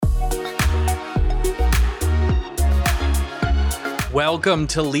Welcome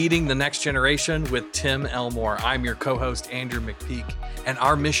to Leading the Next Generation with Tim Elmore. I'm your co-host, Andrew McPeak, and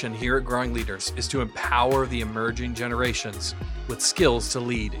our mission here at Growing Leaders is to empower the emerging generations with skills to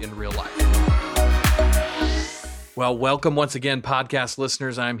lead in real life. Well, welcome once again, podcast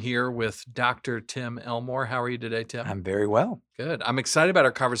listeners. I'm here with Dr. Tim Elmore. How are you today, Tim? I'm very well. Good. I'm excited about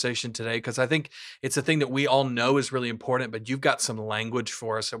our conversation today because I think it's a thing that we all know is really important, but you've got some language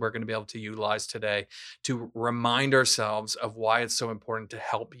for us that we're going to be able to utilize today to remind ourselves of why it's so important to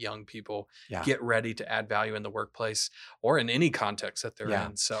help young people get ready to add value in the workplace or in any context that they're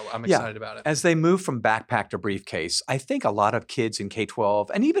in. So I'm excited about it. As they move from backpack to briefcase, I think a lot of kids in K-12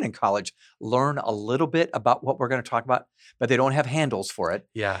 and even in college learn a little bit about what we're going to talk about, but they don't have handles for it.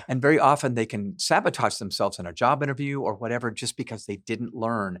 Yeah. And very often they can sabotage themselves in a job interview or whatever just because they didn't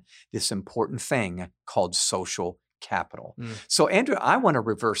learn this important thing called social capital. So Andrew, I want to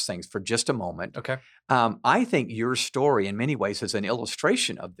reverse things for just a moment. Okay. I think your story in many ways is an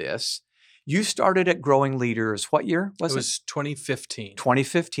illustration of this. You started at Growing Leaders, what year was it? It was 2015.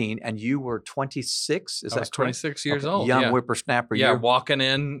 2015, and you were 26, is I that was correct? 26 years old. Young whippersnapper. Yeah, walking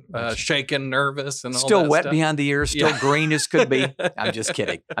in, shaking, nervous, and all still that wet stuff. behind the ears, still green as could be. I'm just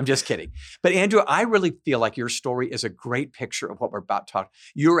kidding. But Andrew, I really feel like your story is a great picture of what we're about to talk.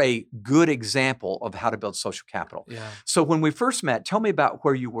 You're a good example of how to build social capital. Yeah. So when we first met, tell me about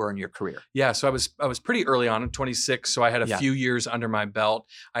where you were in your career. Yeah, so I was pretty early on, 26, so I had a few years under my belt.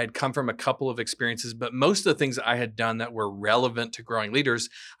 I had come from a couple of experiences, but most of the things I had done that were relevant to Growing Leaders,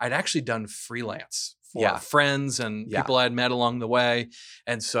 I'd actually done freelance for friends and people I had met along the way.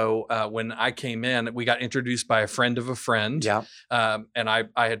 And so when I came in, we got introduced by a friend of a friend. And I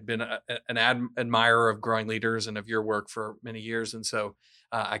had been an admirer of Growing Leaders and of your work for many years. And so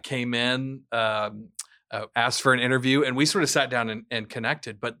I came in, asked for an interview, and we sort of sat down and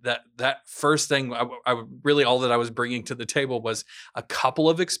connected. But that first thing, I really, all that I was bringing to the table was a couple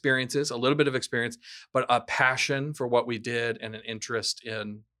of experiences, a little bit of experience, but a passion for what we did and an interest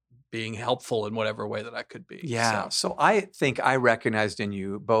in being helpful in whatever way that I could be. Yeah. So I think I recognized in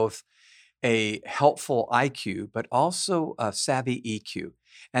you both a helpful IQ, but also a savvy EQ.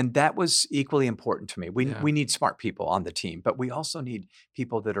 And that was equally important to me. We need smart people on the team, but we also need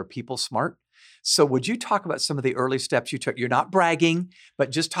people that are people smart. So would you talk about some of the early steps you took? You're not bragging, but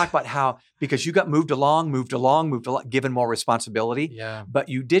just talk about how, because you got moved along, given more responsibility, but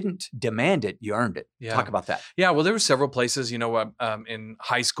you didn't demand it, you earned it. Talk about that. Yeah, well, there were several places, in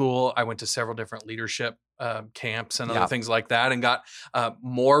high school, I went to several different leadership camps and other things like that and got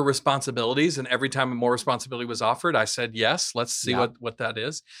more responsibilities. And every time more responsibility was offered, I said, yes, let's see what that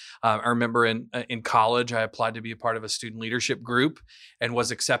is. I remember in college, I applied to be a part of a student leadership group and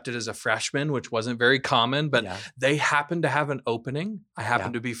was accepted as a freshman, which wasn't very common, but they happened to have an opening. I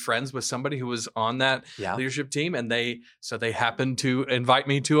happened to be friends with somebody who was on that leadership team, and they happened to invite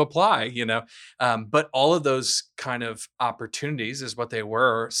me to apply, but all of those kind of opportunities is what they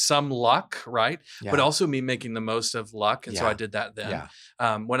were. Some luck, right? But also me making the most of luck. And so I did that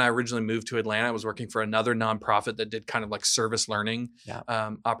then. When I originally moved to Atlanta, I was working for another nonprofit that did kind of like service learning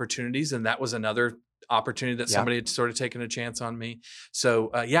opportunities. And that was another opportunity that somebody had sort of taken a chance on me.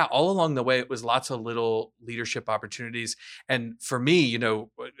 So all along the way, it was lots of little leadership opportunities. And for me,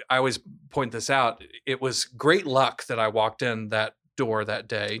 I always point this out, it was great luck that I walked in that door that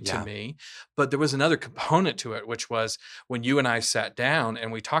day to me. But there was another component to it, which was when you and I sat down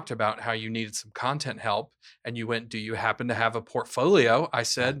and we talked about how you needed some content help and you went, do you happen to have a portfolio? I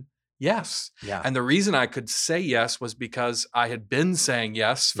said, yes. And the reason I could say yes was because I had been saying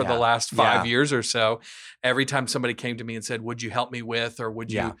yes for the last 5 years or so. Every time somebody came to me and said, would you help me with, or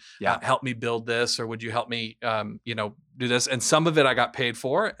would you help me build this, or would you help me, do this? And some of it I got paid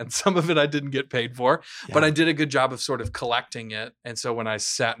for and some of it I didn't get paid for, but I did a good job of sort of collecting it. And so when I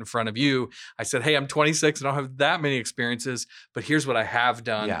sat in front of you, I said, hey, I'm 26 and I don't have that many experiences, but here's what I have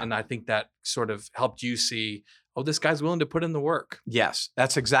done. And I think that sort of helped you see, oh, this guy's willing to put in the work. Yes,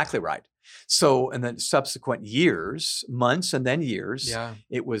 that's exactly right. So in the subsequent years, months and then years,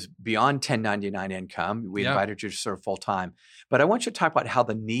 it was beyond 1099 income. We invited you to serve full time. But I want you to talk about how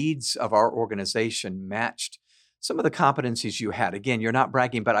the needs of our organization matched some of the competencies you had. Again, you're not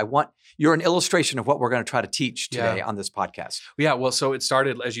bragging, but you're an illustration of what we're going to try to teach today on this podcast. Yeah, well, so it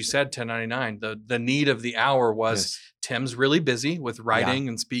started, as you said, 1099. The need of the hour was Tim's really busy with writing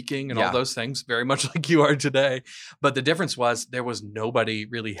and speaking and all those things, very much like you are today. But the difference was there was nobody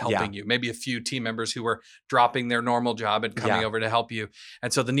really helping you. Maybe a few team members who were dropping their normal job and coming over to help you.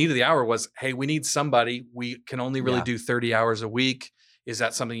 And so the need of the hour was, hey, we need somebody. We can only really do 30 hours a week. Is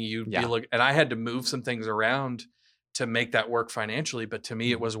that something you'd be looking? And I had to move some things around to make that work financially, but to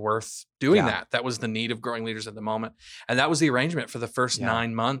me, it was worth doing Yeah. that. That was the need of growing leaders at the moment. And that was the arrangement for the first Yeah.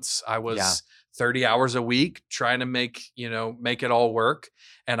 9 months. I was Yeah. 30 hours a week trying to make it all work.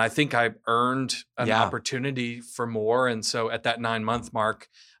 And I think I earned an Yeah. opportunity for more. And so at that 9-month mark,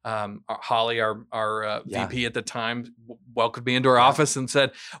 Holly, our Yeah. VP at the time, welcomed me into our Yeah. office and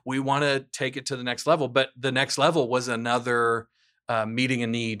said, we want to take it to the next level. But the next level was another meeting a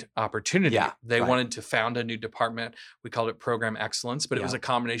need opportunity. Yeah, They right. wanted to found a new department. We called it Program Excellence, but it was Yeah. a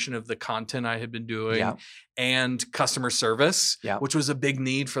combination of the content I had been doing Yeah. and customer service, Yeah. which was a big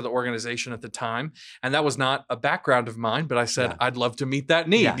need for the organization at the time. And that was not a background of mine, but I said, Yeah. I'd love to meet that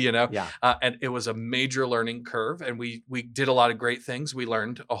need, Yeah. Yeah. and it was a major learning curve. And we did a lot of great things. We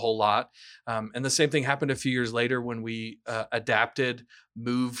learned a whole lot. And the same thing happened a few years later when we adapted,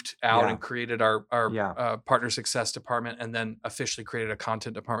 moved out Yeah. and created our Yeah. partner success department, and then officially created a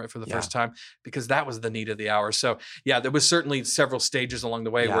content department for the Yeah. first time, because that was the need of the hour. So yeah, there was certainly several stages along the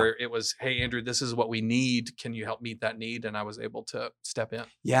way Yeah. where it was, hey, Andrew, this is what we need. Can you help meet that need? And I was able to step in.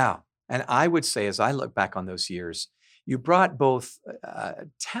 Yeah. And I would say, as I look back on those years, you brought both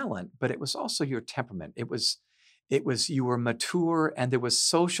talent, but it was also your temperament. It was you were mature, and there was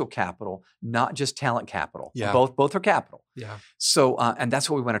social capital, not just talent capital. Yeah. Both are capital. Yeah. So, and that's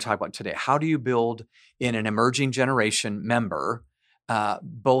what we want to talk about today. How do you build in an emerging generation member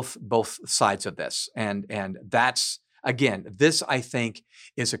both sides of this? And that's, again, this I think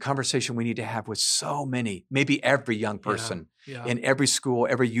is a conversation we need to have with so many, maybe every young person Yeah. in every school,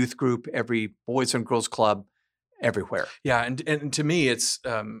 every youth group, every boys and girls club, everywhere. Yeah, and to me, it's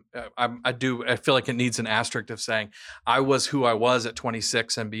I feel like it needs an asterisk of saying I was who I was at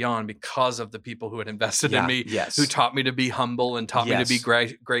 26 and beyond because of the people who had invested in me, Yes. who taught me to be humble and taught me to be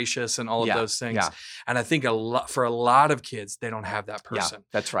Yes. gracious and all of Yeah, those things. yeah. And I think for a lot of kids, they don't have that person. Yeah,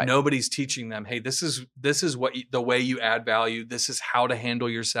 that's right. Nobody's teaching them, hey, this is what the way you add value. This is how to handle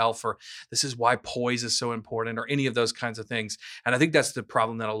yourself, or this is why poise is so important, or any of those kinds of things. And I think that's the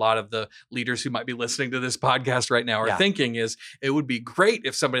problem that a lot of the leaders who might be listening to this podcast right now are Yeah. thinking is, it would be great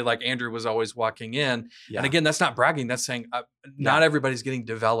if somebody like Andrew was always walking in. Yeah. And again, that's not bragging. That's saying not everybody's getting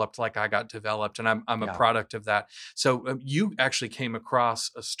developed like I got developed, and I'm a Yeah. product of that. So you actually came across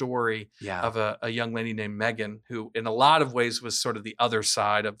a story Yeah. of a young lady named Megan, who in a lot of ways was sort of the other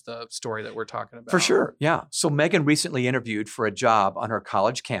side of the story that we're talking about. For sure. Yeah. So Megan recently interviewed for a job on her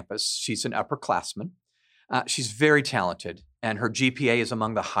college campus. She's an upperclassman. She's very talented, and her GPA is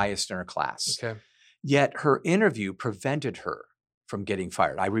among the highest in her class. Okay. Yet her interview prevented her from getting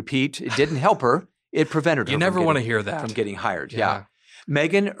fired. I repeat, it didn't help her. It prevented her You never want to hear that. from getting hired. Yeah.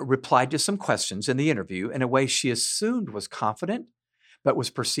 Megan replied to some questions in the interview in a way she assumed was confident, but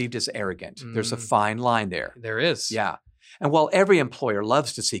was perceived as arrogant. There's a fine line there. There is. Yeah. And while every employer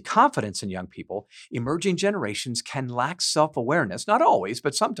loves to see confidence in young people, emerging generations can lack self-awareness, not always,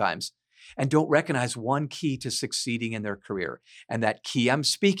 but sometimes, and don't recognize one key to succeeding in their career. And that key I'm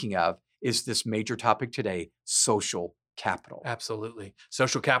speaking of is this major topic today, social capital. Absolutely.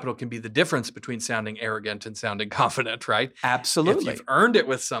 Social capital can be the difference between sounding arrogant and sounding confident, right? Absolutely. If you've earned it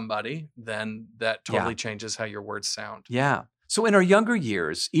with somebody, then that totally changes how your words sound. Yeah. So in our younger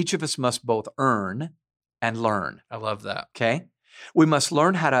years, each of us must both earn and learn. I love that. Okay. We must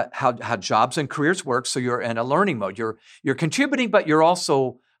learn how jobs and careers work. So you're in a learning mode. You're contributing, but you're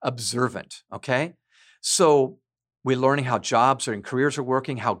also observant. Okay. So we're learning how jobs and careers are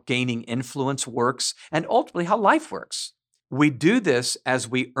working, how gaining influence works, and ultimately how life works. We do this as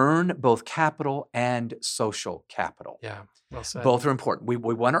we earn both capital and social capital. Yeah. Well said. Both are important. We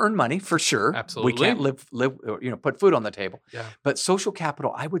want to earn money for sure. Absolutely. We can't live, put food on the table. Yeah. But social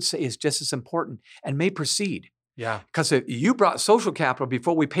capital, I would say, is just as important and may precede. Yeah. Because if you brought social capital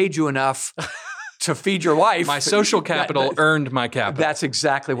before we paid you enough to feed your wife. My social capital earned my capital. That's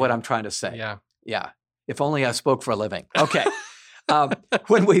exactly what I'm trying to say. Yeah. Yeah. If only I spoke for a living. Okay.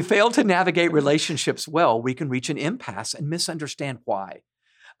 When we fail to navigate relationships well, we can reach an impasse and misunderstand why.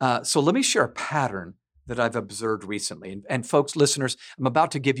 So let me share a pattern that I've observed recently. And folks, listeners, I'm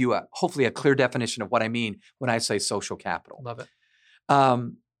about to give you hopefully a clear definition of what I mean when I say social capital. Love it.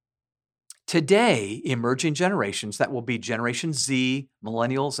 Today, emerging generations, that will be Generation Z,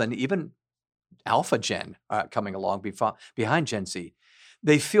 Millennials, and even Alpha Gen coming along behind Gen Z,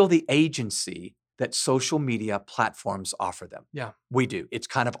 they feel the agency that social media platforms offer them. Yeah. We do. It's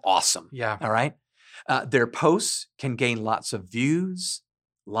kind of awesome. Yeah. All right. Their posts can gain lots of views,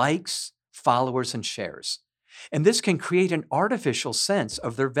 likes, followers, and shares. And this can create an artificial sense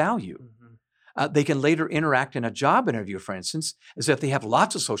of their value. Mm-hmm. They can later interact in a job interview, for instance, as if they have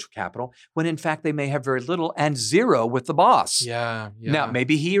lots of social capital, when in fact they may have very little and zero with the boss. Yeah. Now,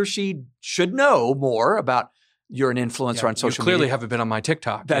 maybe he or she should know more about you're an influencer on social media. You clearly media. haven't been on my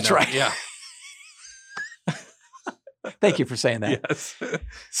TikTok. That's right. Yeah. Thank you for saying that. Yes.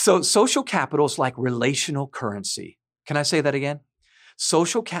 So social capital is like relational currency. Can I say that again?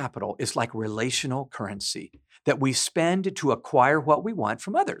 Social capital is like relational currency that we spend to acquire what we want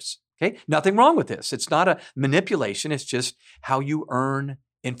from others. Okay? Nothing wrong with this. It's not a manipulation. It's just how you earn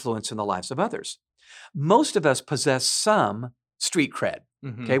influence in the lives of others. Most of us possess some street cred.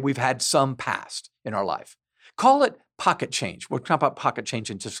 Okay? We've had some past in our life. Call it pocket change. We'll talk about pocket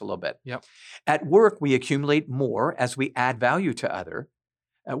change in just a little bit. Yep. At work, we accumulate more as we add value to others,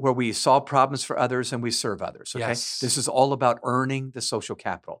 where we solve problems for others and we serve others. Okay? Yes. This is all about earning the social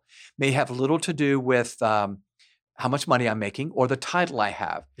capital. May have little to do with how much money I'm making or the title I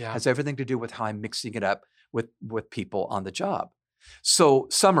have. Yeah. Has everything to do with how I'm mixing it up with people on the job. So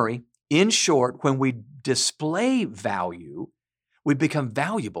summary, in short, when we display value, we become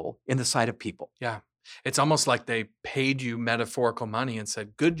valuable in the sight of people. Yeah. It's almost like they paid you metaphorical money and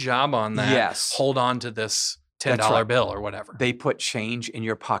said, good job on that. Yes. Hold on to this $10 right. bill or whatever. They put change in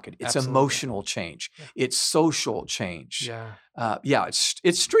your pocket. It's Absolutely. Emotional change. Yeah. It's social change. Yeah.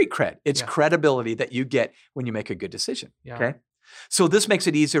 It's street cred. It's credibility that you get when you make a good decision. Yeah. Okay. So this makes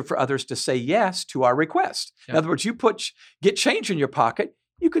it easier for others to say yes to our request. Yeah. In other words, get change in your pocket.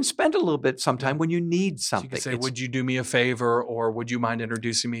 You can spend a little bit sometime when you need something. So you can say, would you do me a favor, or would you mind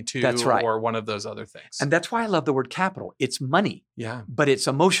introducing me to? That's right. Or one of those other things. And that's why I love the word capital. It's money. Yeah. But it's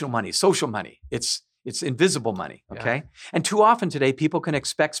emotional money, social money. It's invisible money, okay? Yeah. And too often today, people can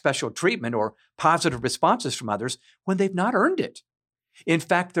expect special treatment or positive responses from others when they've not earned it. In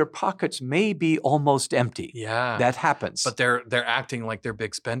fact, their pockets may be almost empty. Yeah. That happens. But they're acting like they're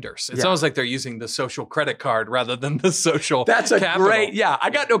big spenders. It's almost like they're using the social credit card rather than the social That's a capital. great, I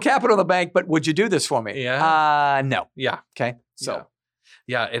got no capital in the bank, but would you do this for me? Yeah. No. Yeah. Okay. So.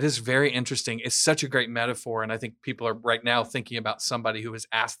 Yeah, it is very interesting. It's such a great metaphor. And I think people are right now thinking about somebody who has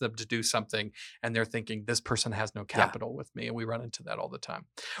asked them to do something and they're thinking, this person has no capital with me. And we run into that all the time.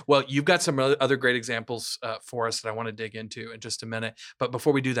 Well, you've got some other great examples for us that I want to dig into in just a minute. But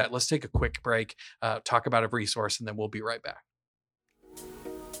before we do that, let's take a quick break, talk about a resource, and then we'll be right back.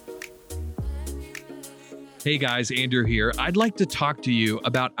 Hey guys, Andrew here. I'd like to talk to you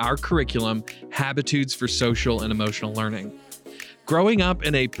about our curriculum, Habitudes for Social and Emotional Learning. Growing up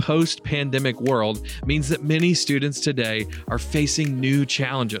in a post-pandemic world means that many students today are facing new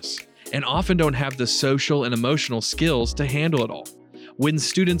challenges and often don't have the social and emotional skills to handle it all. When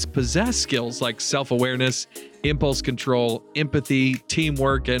students possess skills like self-awareness, impulse control, empathy,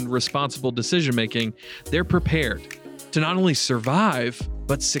 teamwork, and responsible decision-making, they're prepared to not only survive,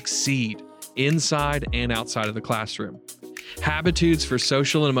 but succeed inside and outside of the classroom. Habitudes for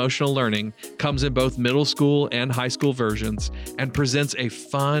Social and Emotional Learning comes in both middle school and high school versions and presents a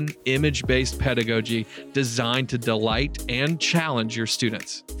fun, image-based pedagogy designed to delight and challenge your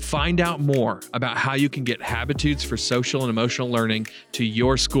students. Find out more about how you can get Habitudes for Social and Emotional Learning to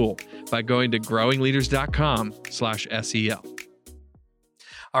your school by going to growingleaders.com/SEL.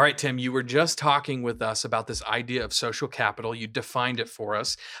 All right, Tim, you were just talking with us about this idea of social capital. You defined it for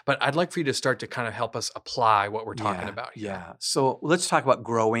us, but I'd like for you to start to kind of help us apply what we're talking about here. Yeah. So let's talk about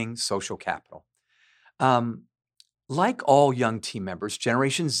growing social capital. Like all young team members,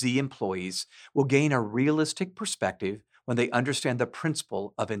 Generation Z employees will gain a realistic perspective when they understand the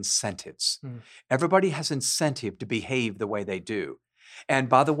principle of incentives. Everybody has incentive to behave the way they do. And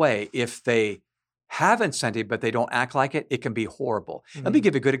by the way, if they have incentive, but they don't act like it, it can be horrible. Let me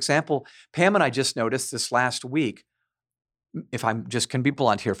give you a good example. Pam and I just noticed this last week, if I'm just can be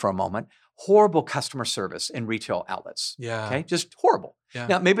blunt here for a moment, horrible customer service in retail outlets. Yeah. Okay. Just horrible. Yeah.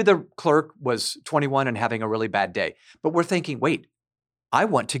 Now, maybe the clerk was 21 and having a really bad day, but we're thinking, wait, I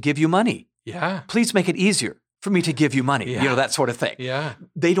want to give you money. Yeah. Please make it easier for me to give you money. Yeah. You know, that sort of thing. Yeah.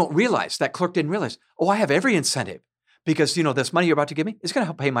 They don't realize, that clerk didn't realize, oh, I have every incentive. Because, this money you're about to give me is going to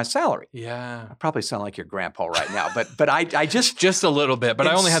help pay my salary. Yeah. I probably sound like your grandpa right now, but I just... Just a little bit, but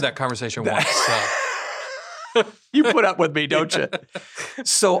I only had that conversation once. So. You put up with me, don't you?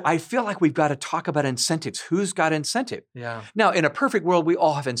 So I feel like we've got to talk about incentives. Who's got incentive? Yeah. Now, in a perfect world, we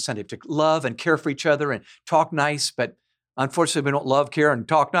all have incentive to love and care for each other and talk nice, but unfortunately, we don't love, care, and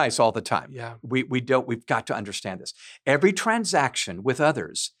talk nice all the time. Yeah. We don't. We've got to understand this. Every transaction with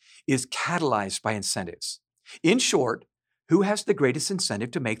others is catalyzed by incentives. In short, who has the greatest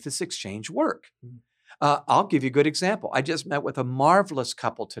incentive to make this exchange work? I'll give you a good example. I just met with a marvelous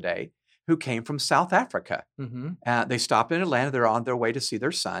couple today who came from South Africa. They stopped in Atlanta. They're on their way to see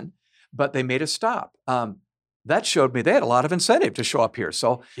their son, but they made a stop. That showed me they had a lot of incentive to show up here.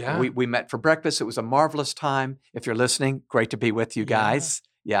 So we met for breakfast. It was a marvelous time. If you're listening, great to be with you guys.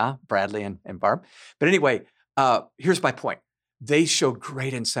 Yeah, Bradley and Barb. But anyway, Here's my point. They showed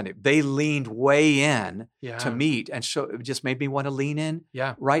great incentive. They leaned way in to meet, and it just made me want to lean in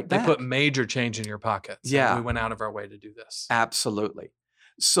right back. They put major change in your pocket. So we went out of our way to do this. Absolutely.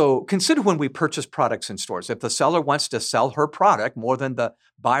 So consider when we purchase products in stores. If the seller wants to sell her product more than the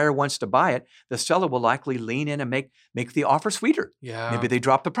buyer wants to buy it, the seller will likely lean in and make the offer sweeter. Yeah. Maybe they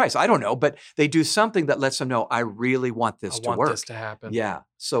drop the price. I don't know, but they do something that lets them know, I really want this to work. I want this to happen. Yeah.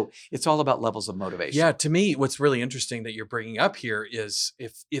 So it's all about levels of motivation. Yeah. To me, what's really interesting that you're bringing up here is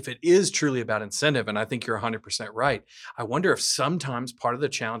if it is truly about incentive, and I think you're 100% right, I wonder if sometimes part of the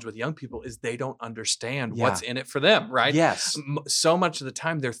challenge with young people is they don't understand what's in it for them, right? Yes. So much of the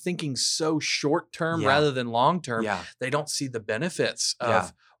time they're thinking so short term rather than long term. Yeah. They don't see the benefits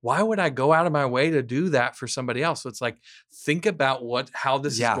of why would I go out of my way to do that for somebody else? So it's like, think about how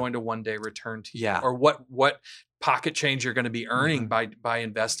this is going to one day return to you, or what pocket change you're going to be earning by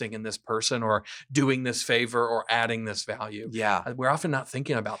investing in this person or doing this favor or adding this value. Yeah. We're often not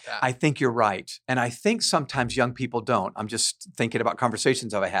thinking about that. I think you're right. And I think sometimes young people don't. I'm just thinking about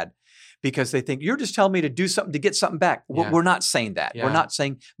conversations I've had, because they think you're just telling me to do something to get something back. We're not saying that. We're not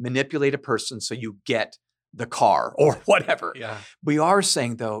saying manipulate a person so you get the car or whatever. We are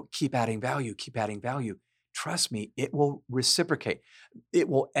saying, though, keep adding value, keep adding value. Trust me, it will reciprocate. It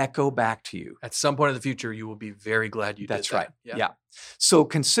will echo back to you. At some point in the future, you will be very glad you did that. That's right. Yeah. So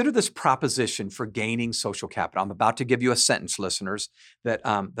consider this proposition for gaining social capital. I'm about to give you a sentence, listeners, that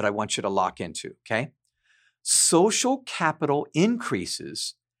I want you to lock into, okay? Social capital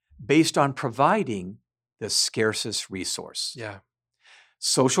increases based on providing the scarcest resource. Yeah.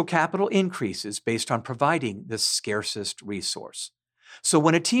 Social capital increases based on providing the scarcest resource. So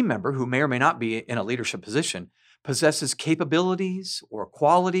when a team member who may or may not be in a leadership position possesses capabilities or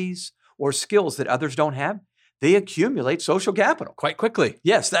qualities or skills that others don't have, they accumulate social capital. Quite quickly.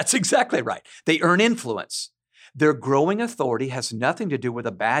 Yes, that's exactly right. They earn influence. Their growing authority has nothing to do with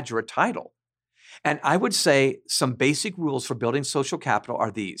a badge or a title. And I would say some basic rules for building social capital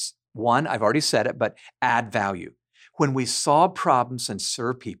are these. One, I've already said it, but add value. When we solve problems and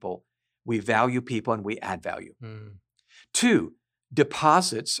serve people, we value people and we add value. 2,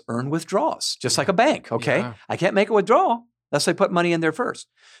 deposits earn withdrawals, just like a bank, okay? Yeah. I can't make a withdrawal unless I put money in there first.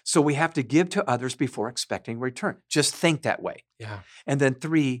 So we have to give to others before expecting return. Just think that way. Yeah. And then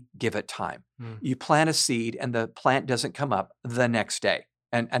 3, give it time. You plant a seed and the plant doesn't come up the next day.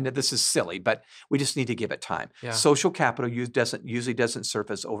 And this is silly, but we just need to give it time. Yeah. Social capital usually doesn't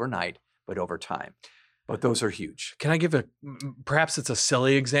surface overnight, but over time. But those are huge. Can I give perhaps it's a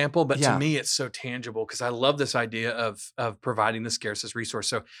silly example, but to me it's so tangible because I love this idea of providing the scarcest resource.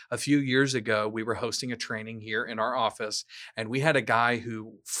 So a few years ago, we were hosting a training here in our office, and we had a guy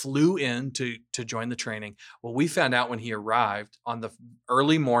who flew in to join the training. Well, we found out when he arrived on the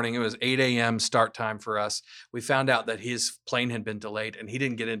early morning, it was 8 a.m. start time for us. We found out that his plane had been delayed and he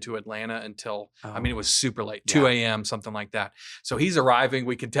didn't get into Atlanta until, it was super late, 2 a.m., something like that. So he's arriving.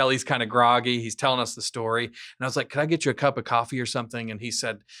 We could tell he's kind of groggy. He's telling us the story. And I was like, could I get you a cup of coffee or something? And he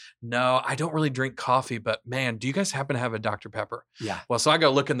said, no, I don't really drink coffee, but man, do you guys happen to have a Dr. Pepper? Yeah. Well, so I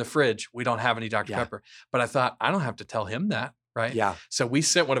go look in the fridge. We don't have any Dr. Pepper, but I thought I don't have to tell him that. Right. Yeah. So we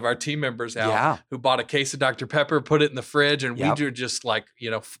sent one of our team members out who bought a case of Dr. Pepper, put it in the fridge, and we were just like,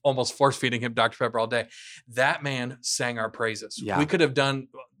 almost force feeding him Dr. Pepper all day. That man sang our praises. Yeah. We could have done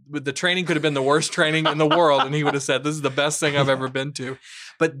the training could have been the worst training in the world. And he would have said, this is the best thing I've ever been to.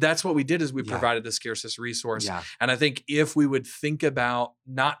 But that's what we did is we provided the scarcest resource. Yeah. And I think if we would think about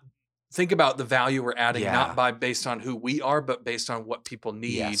the value we're adding, not based on who we are, but based on what people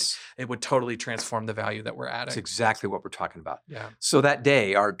need, it would totally transform the value that we're adding. That's exactly what we're talking about. Yeah. So that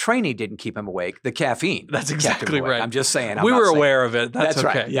day, our training didn't keep him awake. The caffeine. That's exactly right. I'm just saying. We were aware of it. That's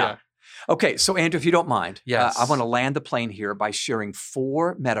okay. Right. Yeah. Okay. So Andrew, if you don't mind, yes. I want to land the plane here by sharing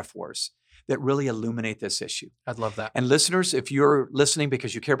 4 metaphors that really illuminate this issue. I'd love that. And listeners, if you're listening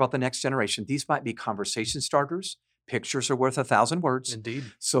because you care about the next generation, these might be conversation starters. Pictures are worth 1,000 words. Indeed.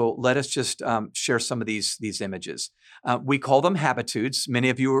 So let us just share some of these images. We call them habitudes.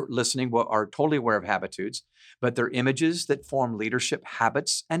 Many of you listening are totally aware of habitudes, but they're images that form leadership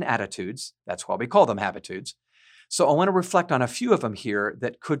habits and attitudes. That's why we call them habitudes. So I want to reflect on a few of them here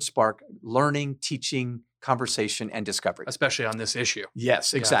that could spark learning, teaching, conversation, and discovery. Especially on this issue.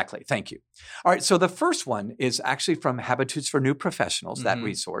 Yes, exactly. Thank you. All right. So the first one is actually from Habitudes for New Professionals, that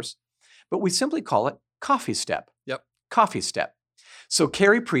resource, but we simply call it Coffee Step. Yep. Coffee Step. So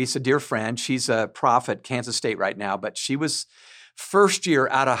Carrie Priest, a dear friend, she's a prof at Kansas State right now, but she was first year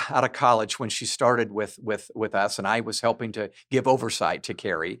out of college when she started with us, and I was helping to give oversight to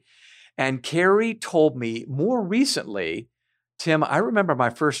Carrie. And Carrie told me more recently, Tim, I remember my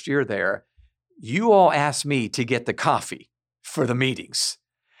first year there, you all asked me to get the coffee for the meetings.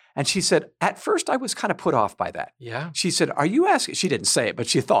 And she said, at first I was kind of put off by that. Yeah. She said, are you asking, she didn't say it, but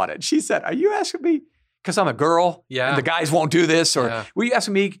she thought it. She said, are you asking me because I'm a girl and the guys won't do this? Or were you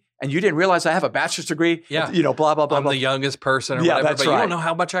asking me and you didn't realize I have a bachelor's degree? Yeah. You know, blah, blah, blah, I'm blah. the youngest person or whatever, that's but right. you don't know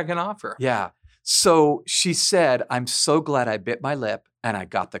how much I can offer. Yeah. So she said, I'm so glad I bit my lip and I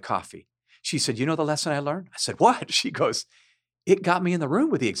got the coffee. She said, you know the lesson I learned? I said, what? She goes, it got me in the room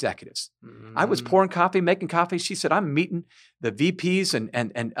with the executives. I was pouring coffee, making coffee. She said, I'm meeting the VPs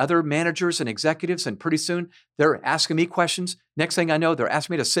and other managers and executives, and pretty soon they're asking me questions. Next thing I know, they're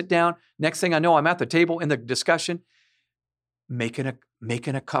asking me to sit down. Next thing I know, I'm at the table in the discussion, making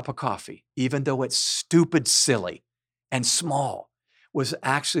a cup of coffee, even though it's stupid, silly, and small, was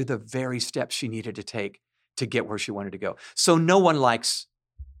actually the very step she needed to take to get where she wanted to go. So no one likes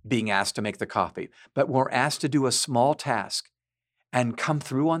being asked to make the coffee, but when we're asked to do a small task and come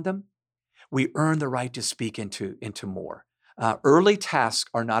through on them, we earn the right to speak into more. Early tasks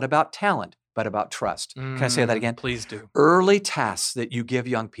are not about talent, but about trust. Can I say that again? Please do. Early tasks that you give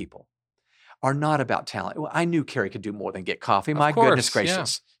young people are not about talent. Well, I knew Carrie could do more than get coffee. My goodness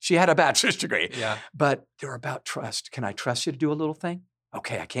gracious. Yeah. She had a bachelor's degree. Yeah. But they're about trust. Can I trust you to do a little thing?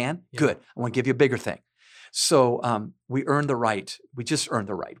 Okay, I can. Yeah. Good. I want to give you a bigger thing. So we earn the right. We just earned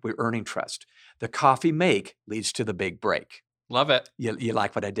the right. We're earning trust. The coffee make leads to the big break. Love it. You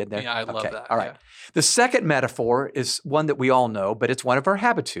like what I did there? Yeah, I love that. All right. Yeah. The second metaphor is one that we all know, but it's one of our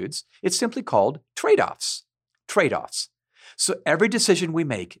habitudes. It's simply called trade-offs. Trade-offs. So every decision we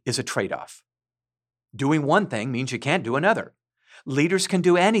make is a trade-off. Doing one thing means you can't do another. Leaders can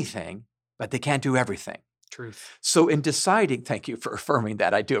do anything, but they can't do everything. Truth. So in deciding, thank you for affirming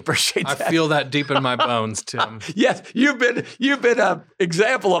that. I do appreciate that. I feel that deep in my bones, Tim. Yes, you've been an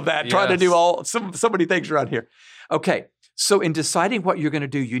example of that, trying to do so many things around here. Okay, so in deciding what you're going to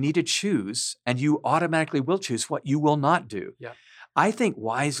do, you need to choose, and you automatically will choose what you will not do. Yeah. I think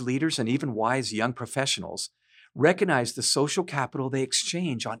wise leaders and even wise young professionals recognize the social capital they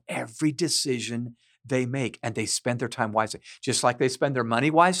exchange on every decision they make, and they spend their time wisely. Just like they spend their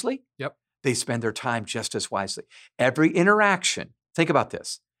money wisely, they spend their time just as wisely. Every interaction, think about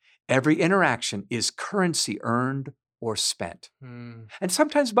this, every interaction is currency earned or spent. And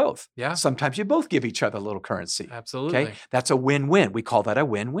sometimes both. Yeah. Sometimes you both give each other a little currency. Absolutely. Okay? That's a win-win. We call that a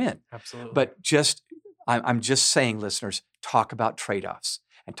win-win. Absolutely. But I'm just saying, listeners, talk about trade-offs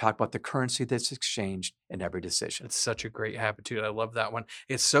and talk about the currency that's exchanged in every decision. It's such a great habitude. I love that one.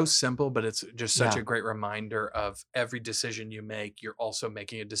 It's so simple, but it's just such a great reminder of every decision you make, you're also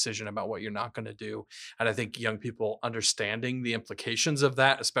making a decision about what you're not going to do. And I think young people understanding the implications of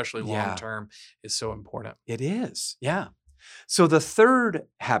that, especially long-term, is so important. It is. Yeah. So the third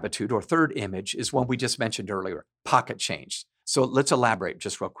habitude or third image is one we just mentioned earlier, pocket change. So let's elaborate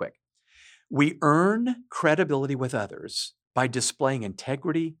just real quick. We earn credibility with others by displaying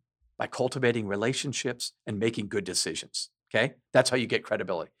integrity, by cultivating relationships, and making good decisions. Okay? That's how you get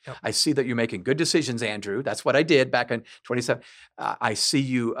credibility. Yep. I see that you're making good decisions, Andrew. That's what I did back in 27. I see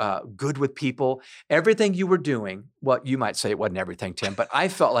you good with people. Everything you were doing, well, you might say it wasn't everything, Tim, but I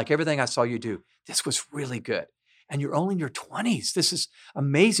felt like everything I saw you do, this was really good. And you're only in your 20s. This is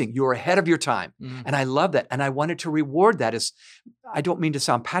amazing. You're ahead of your time. And I love that. And I wanted to reward that. I don't mean to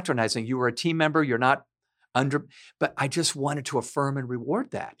sound patronizing. You were a team member. You're not but I just wanted to affirm and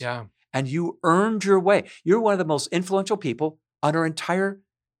reward that. Yeah. And you earned your way. You're one of the most influential people on our entire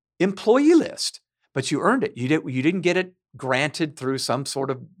employee list, but you earned it. You didn't get it granted through some sort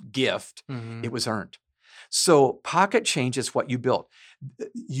of gift. It was earned. So pocket change is what you built.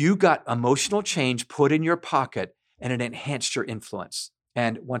 You got emotional change put in your pocket, and it enhanced your influence.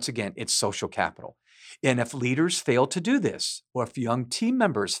 And once again, it's social capital. And if leaders fail to do this, or if young team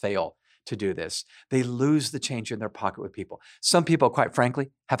members fail to do this, they lose the change in their pocket with people. Some people, quite frankly,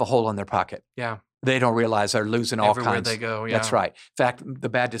 have a hole in their pocket. Yeah. They don't realize they're losing all Everywhere kinds. they go, yeah. That's right. In fact, the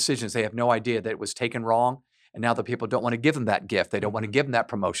bad decisions, they have no idea that it was taken wrong. And now the people don't want to give them that gift. They don't want to give them that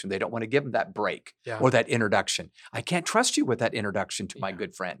promotion. They don't want to give them that break or that introduction. I can't trust you with that introduction to my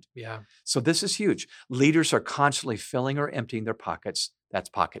good friend. Yeah. So this is huge. Leaders are constantly filling or emptying their pockets. That's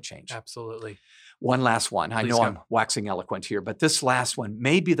pocket change. Absolutely. One last one. I know I'm waxing eloquent here, but this last one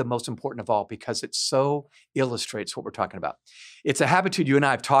may be the most important of all because it so illustrates what we're talking about. It's a habitude you and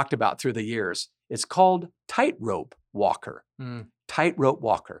I have talked about through the years. It's called tightrope walker. Tightrope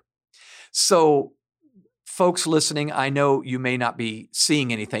walker. So folks listening, I know you may not be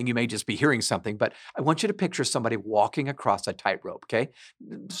seeing anything. You may just be hearing something, but I want you to picture somebody walking across a tightrope, okay?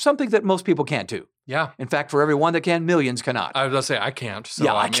 Something that most people can't do. Yeah. In fact, for every one that can, millions cannot. I was going to say, I can't.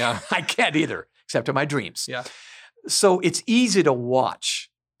 So I can't either, except in my dreams. Yeah. So it's easy to watch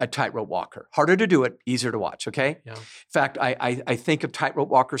a tightrope walker. Harder to do it, easier to watch, okay? Yeah. In fact, I think of tightrope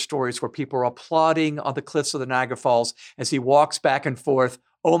walker stories where people are applauding on the cliffs of the Niagara Falls as he walks back and forth.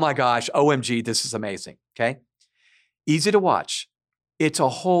 Oh my gosh, OMG, this is amazing, okay? Easy to watch. It's a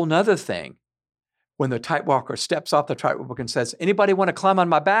whole nother thing when the tightrope walker steps off the tightrope and says, anybody want to climb on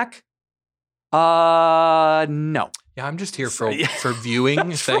my back? No. Yeah, I'm just here for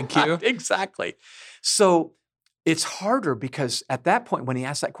viewing. Thank you. Exactly. So it's harder because at that point, when he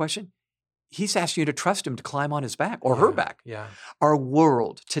asks that question, he's asking you to trust him to climb on his back or her back. Yeah. Our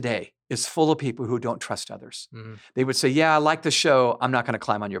world today is full of people who don't trust others. Mm-hmm. They would say, yeah, I like the show. I'm not going to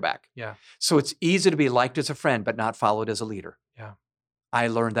climb on your back. Yeah. So it's easy to be liked as a friend, but not followed as a leader. Yeah. I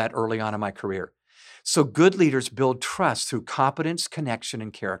learned that early on in my career. So good leaders build trust through competence, connection,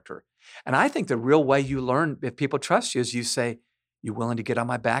 and character. And I think the real way you learn if people trust you is you say, you willing to get on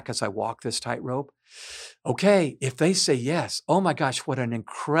my back as I walk this tightrope? Okay. If they say yes, oh my gosh, what an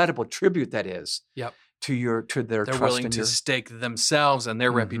incredible tribute that is. Yep. To their They're trust willing in to your... stake themselves and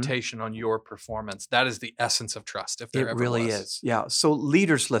their reputation on your performance. That is the essence of trust. If there ever really was. is. Yeah. So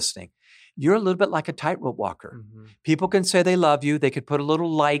leaders listening, you're a little bit like a tightrope walker. Mm-hmm. People can say they love you. They could put a little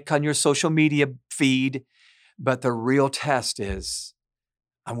like on your social media feed, but the real test is,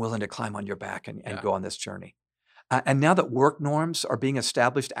 I'm willing to climb on your back and go on this journey. And now that work norms are being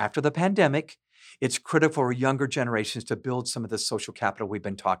established after the pandemic, it's critical for younger generations to build some of the social capital we've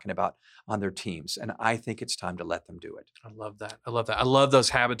been talking about on their teams. And I think it's time to let them do it. I love that. I love that. I love those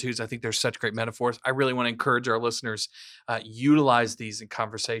habitudes. I think they're such great metaphors. I really want to encourage our listeners, utilize these in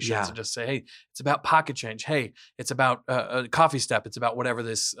conversations and just say, hey, it's about pocket change. Hey, it's about a coffee step. It's about whatever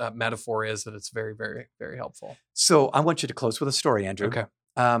this metaphor is, that it's very, very, very helpful. So I want you to close with a story, Andrew. Okay.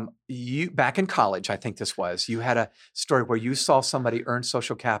 You back in college, I think this was, you had a story where you saw somebody earn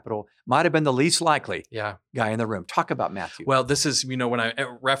social capital, might have been the least likely guy in the room. Talk about Matthew. Well, this is, when I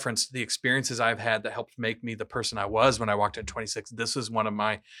referenced the experiences I've had that helped make me the person I was when I walked in 26, this is one of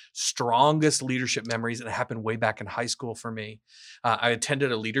my strongest leadership memories. And it happened way back in high school for me. I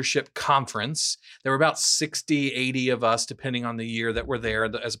attended a leadership conference. There were about 60, 80 of us, depending on the year that were there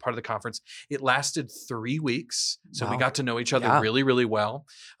as a part of the conference. It lasted 3 weeks. So we got to know each other really, really well.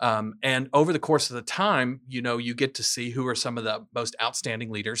 And over the course of the time, you get to see who are some of the most outstanding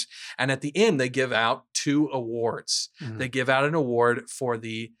leaders. And at the end, they give out 2 awards. Mm-hmm. They give out an award for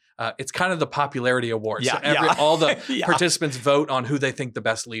it's kind of the popularity award. So all the participants vote on who they think the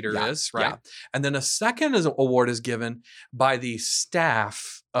best leader is, right? Yeah. And then a second award is given by the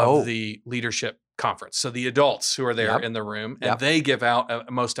staff of the leadership conference. So the adults who are there in the room, and they give out a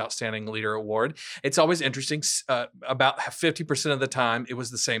most outstanding leader award. It's always interesting. About 50% of the time, it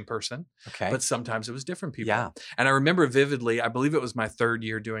was the same person, but sometimes it was different people. Yeah. And I remember vividly, I believe it was my 3rd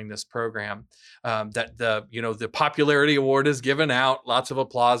year doing this program, that the popularity award is given out, lots of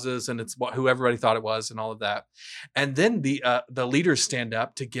applauses, and it's who everybody thought it was and all of that. And then the leaders stand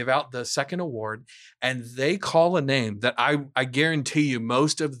up to give out the second award, and they call a name that I guarantee you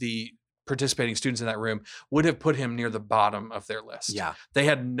most of the participating students in that room would have put him near the bottom of their list. Yeah. They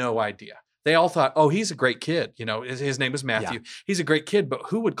had no idea. They all thought, oh, he's a great kid. His name is Matthew. Yeah. He's a great kid, but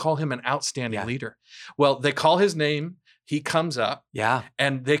who would call him an outstanding leader? Well, they call his name. He comes up. Yeah.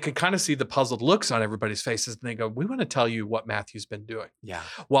 And they can kind of see the puzzled looks on everybody's faces. And they go, we want to tell you what Matthew's been doing. Yeah.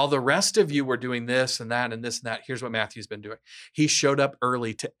 While the rest of you were doing this and that and this and that, here's what Matthew's been doing. He showed up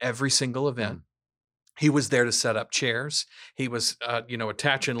early to every single event. Mm. He was there to set up chairs. He was,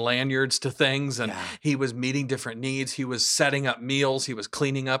 attaching lanyards to things, and he was meeting different needs. He was setting up meals. He was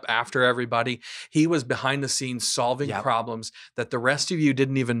cleaning up after everybody. He was behind the scenes solving problems that the rest of you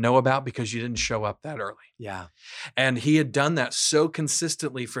didn't even know about because you didn't show up that early. Yeah. And he had done that so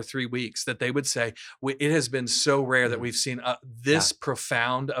consistently for 3 weeks that they would say, it has been so rare that we've seen this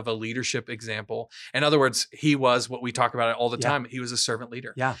profound of a leadership example. In other words, he was what we talk about all the time. He was a servant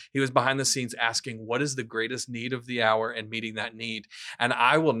leader. Yeah. He was behind the scenes asking, what is the greatest need of the hour, and meeting that need. And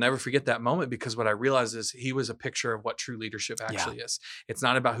I will never forget that moment, because what I realized is he was a picture of what true leadership actually is. It's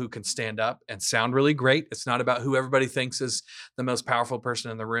not about who can stand up and sound really great. It's not about who everybody thinks is the most powerful person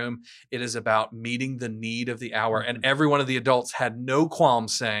in the room. It is about meeting the need of the hour. And every one of the adults had no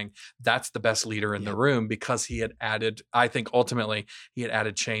qualms saying that's the best leader in the room, because he had added, I think ultimately he had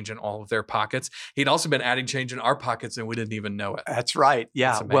added change in all of their pockets. He'd also been adding change in our pockets, and we didn't even know it. That's right.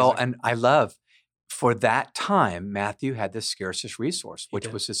 Yeah. Well, and I love, for that time, Matthew had the scarcest resource, which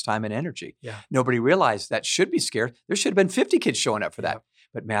was his time and energy. Yeah. Nobody realized that should be scarce. There should have been 50 kids showing up for that.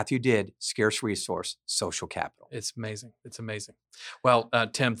 But Matthew did scarce resource, social capital. It's amazing. It's amazing. Well,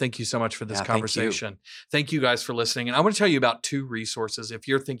 Tim, thank you so much for this conversation. Thank you guys for listening. And I want to tell you about 2 resources. If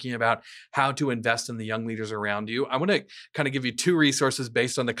you're thinking about how to invest in the young leaders around you, I want to kind of give you 2 resources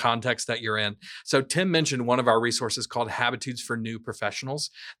based on the context that you're in. So Tim mentioned one of our resources called Habitudes for New Professionals.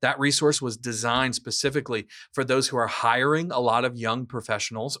 That resource was designed specifically for those who are hiring a lot of young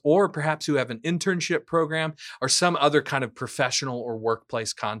professionals, or perhaps who have an internship program or some other kind of professional or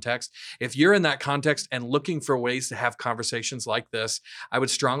workplace context. If you're in that context and looking for ways to have conversations like this, I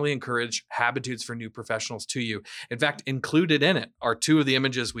would strongly encourage Habitudes for New Professionals to you. In fact, included in it are 2 of the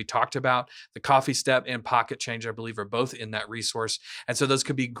images we talked about. The Coffee Step and Pocket Change, I believe, are both in that resource. And so those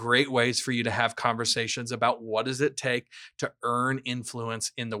could be great ways for you to have conversations about what does it take to earn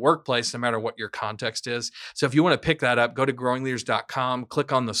influence in the workplace, no matter what your context is. So if you want to pick that up, go to growingleaders.com,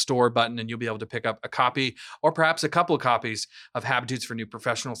 click on the store button, and you'll be able to pick up a copy or perhaps a couple of copies of Habitudes for New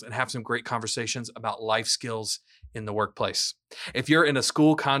Professionals and have some great conversations about life skills in the workplace. If you're in a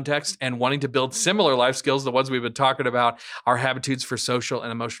school context and wanting to build similar life skills, the ones we've been talking about, our Habitudes for Social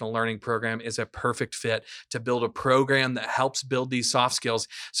and Emotional Learning program is a perfect fit to build a program that helps build these soft skills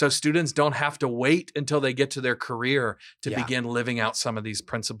so students don't have to wait until they get to their career to begin living out some of these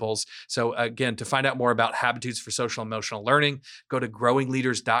principles. So again, to find out more about Habitudes for Social and Emotional Learning, go to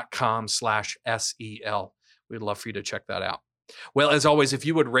growingleaders.com/SEL. We'd love for you to check that out. Well, as always, if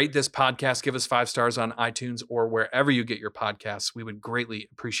you would rate this podcast, give us 5 stars on iTunes or wherever you get your podcasts, we would greatly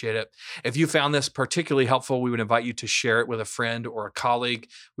appreciate it. If you found this particularly helpful, we would invite you to share it with a friend or a colleague.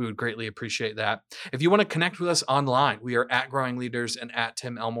 We would greatly appreciate that. If you want to connect with us online, we are at Growing Leaders and at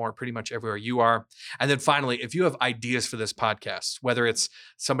Tim Elmore, pretty much everywhere you are. And then finally, if you have ideas for this podcast, whether it's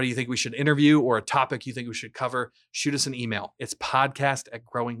somebody you think we should interview or a topic you think we should cover, shoot us an email. It's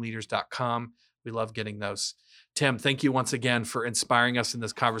podcast@growingleaders.com. We love getting those. Tim, thank you once again for inspiring us in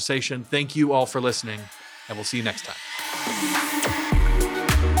this conversation. Thank you all for listening, and we'll see you next time.